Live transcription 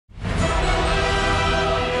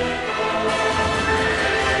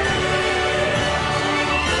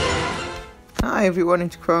Hi everyone,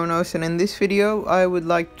 it's Kronos, and in this video I would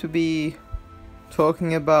like to be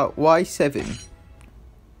talking about why 7.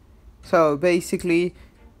 So basically,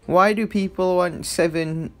 why do people want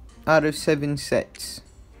 7 out of 7 sets?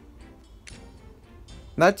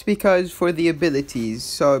 That's because for the abilities.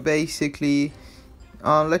 So basically,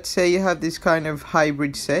 let's say you have this kind of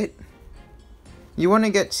hybrid set. You want to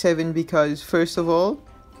get 7 because, first of all,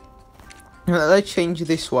 let's change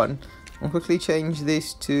this one. I'll quickly change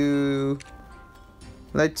this to,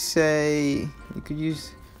 let's say, you could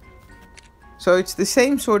use, so it's the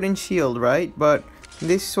same sword and shield, right? But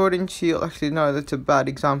this sword and shield, actually no, that's a bad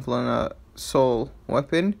example on a soul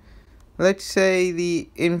weapon. Let's say the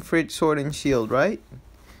Ifrit sword and shield, right?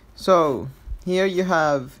 So here you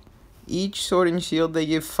have each sword and shield, they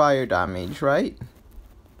give fire damage, right?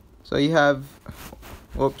 So you have,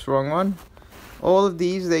 whoops, wrong one. All of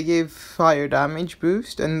these, they give fire damage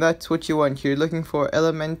boost, and that's what you want. You're looking for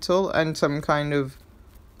elemental and some kind of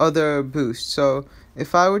other boost. So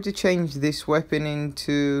if I were to change this weapon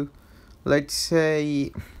into, let's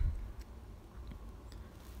say,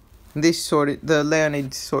 this sword, the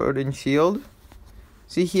Leonid sword and shield,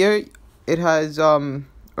 see here it has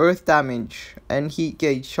earth damage and heat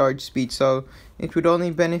gauge charge speed, so it would only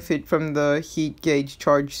benefit from the heat gauge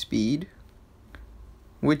charge speed,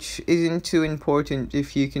 which isn't too important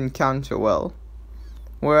if you can counter well.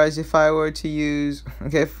 Whereas if I were to use,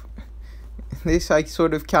 okay, this I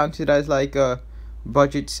sort of counted as like a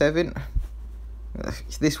budget 7.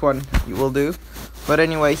 This one you will do. But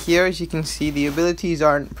anyway, here as you can see, the abilities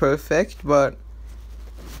aren't perfect, but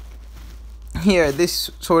here,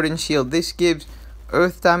 this sword and shield, this gives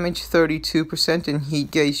earth damage 32% and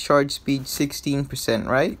heat gauge charge speed 16%,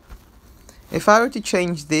 right? If I were to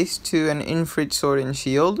change this to an Ifrit sword and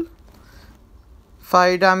shield,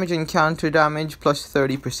 fire damage and counter damage plus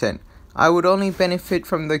 30%. I would only benefit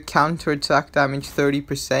from the counter attack damage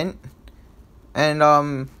 30%,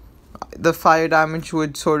 and the fire damage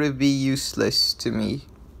would sort of be useless to me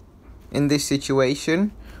in this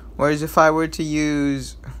situation. Whereas if I were to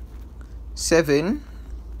use 7,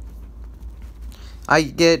 I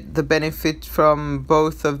get the benefit from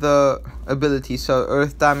both of the abilities. So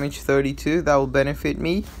earth damage 32, that will benefit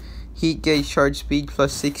me. Heat gauge charge speed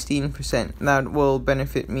plus 16%, that will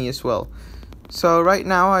benefit me as well. So right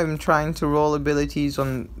now I'm trying to roll abilities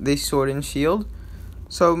on this sword and shield.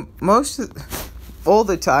 So all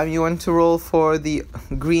the time you want to roll for the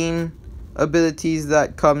green abilities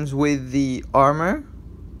that comes with the armor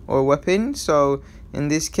or weapon. So in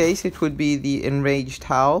this case it would be the Enraged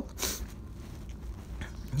Howl.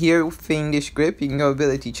 Here, Fiendish Grip, you can go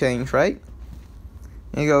ability change, right?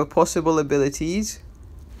 You go possible abilities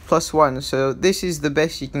 +1, so this is the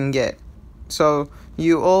best you can get. So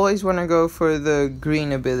you always want to go for the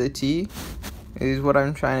green ability, is what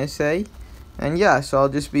I'm trying to say. And yeah, so I'll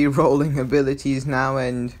just be rolling abilities now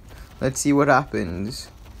and let's see what happens.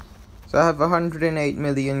 So I have 108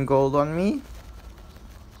 million gold on me,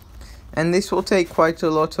 and this will take quite a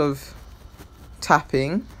lot of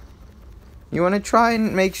tapping. You want to try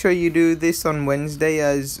and make sure you do this on Wednesday,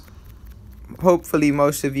 as hopefully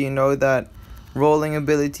most of you know that rolling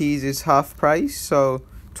abilities is half price, so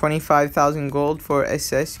 25,000 gold for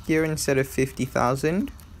SS gear instead of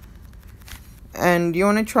 50,000. And you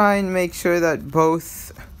want to try and make sure that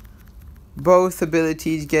both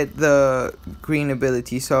abilities get the green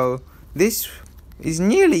ability. So this is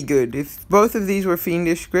nearly good. If both of these were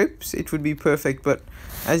Fiendish Grips, it would be perfect. But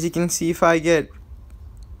as you can see, if I get,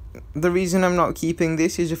 the reason I'm not keeping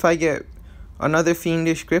this is if I get another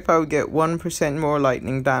Fiendish Grip, I would get 1% more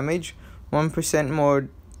lightning damage, 1% more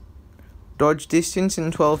dodge distance,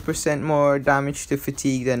 and 12% more damage to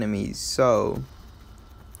fatigued enemies. So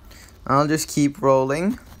I'll just keep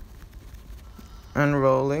rolling and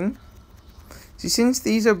rolling. See, since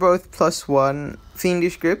these are both +1,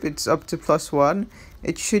 Fiendish Grip, it's up to +1,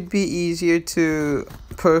 it should be easier to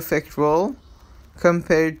perfect roll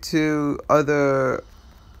compared to other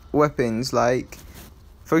weapons. Like,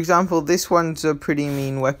 for example, this one's a pretty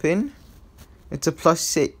mean weapon. It's a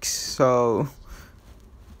 +6, so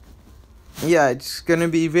yeah, it's gonna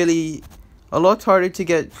be really a lot harder to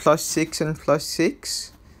get +6 and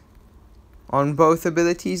 +6 on both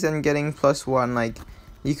abilities than getting +1. Like,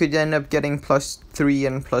 you could end up getting +3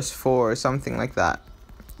 and +4 or something like that,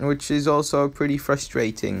 which is also pretty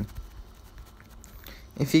frustrating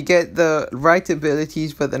if you get the right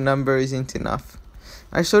abilities but the number isn't enough.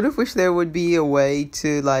 I sort of wish there would be a way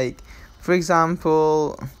to, like, for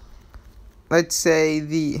example, let's say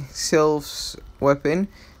the Sylph's weapon.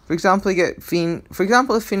 For example, you get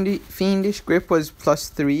if Fiendish Grip was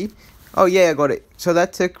 +3. Oh yeah, I got it. So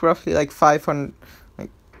that took roughly like 500, like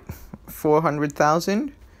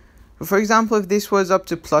 400,000. For example, if this was up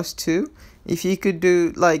to +2, if you could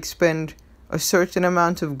do like spend a certain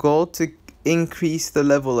amount of gold to increase the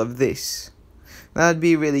level of this, that'd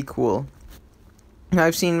be really cool.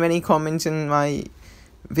 I've seen many comments in my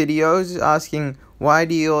videos asking, why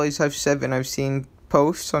do you always have 7? I've seen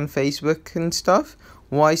posts on Facebook and stuff.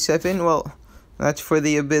 Why 7? Well, that's for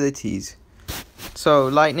the abilities. So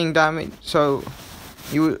lightning damage, so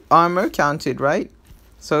you armor counted, right?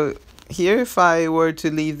 So here, if I were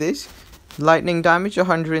to leave this, lightning damage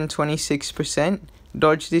 126%,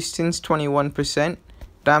 dodge distance 21%,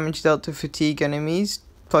 damage dealt to fatigue enemies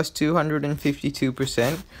plus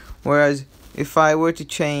 252%, whereas if I were to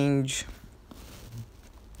change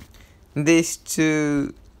this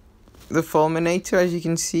to the Fulminator, as you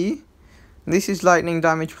can see, this is lightning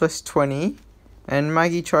damage plus 20 and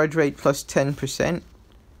Maggie charge rate plus 10%.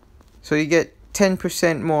 So you get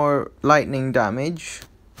 10% more lightning damage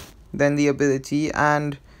than the ability,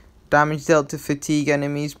 and damage dealt to fatigue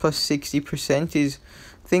enemies plus 60% is,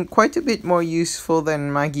 I think, quite a bit more useful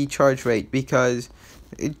than Maggie charge rate, because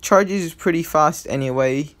it charges pretty fast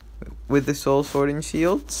anyway with the Soul Sword and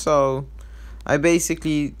Shield, so I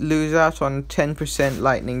basically lose out on 10%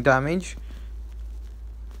 lightning damage.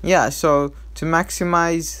 Yeah, so to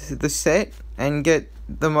maximize the set and get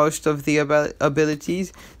the most of the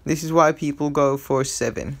abilities, this is why people go for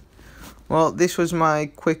 7. Well, this was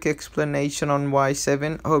my quick explanation on why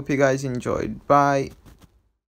 7. Hope you guys enjoyed. Bye.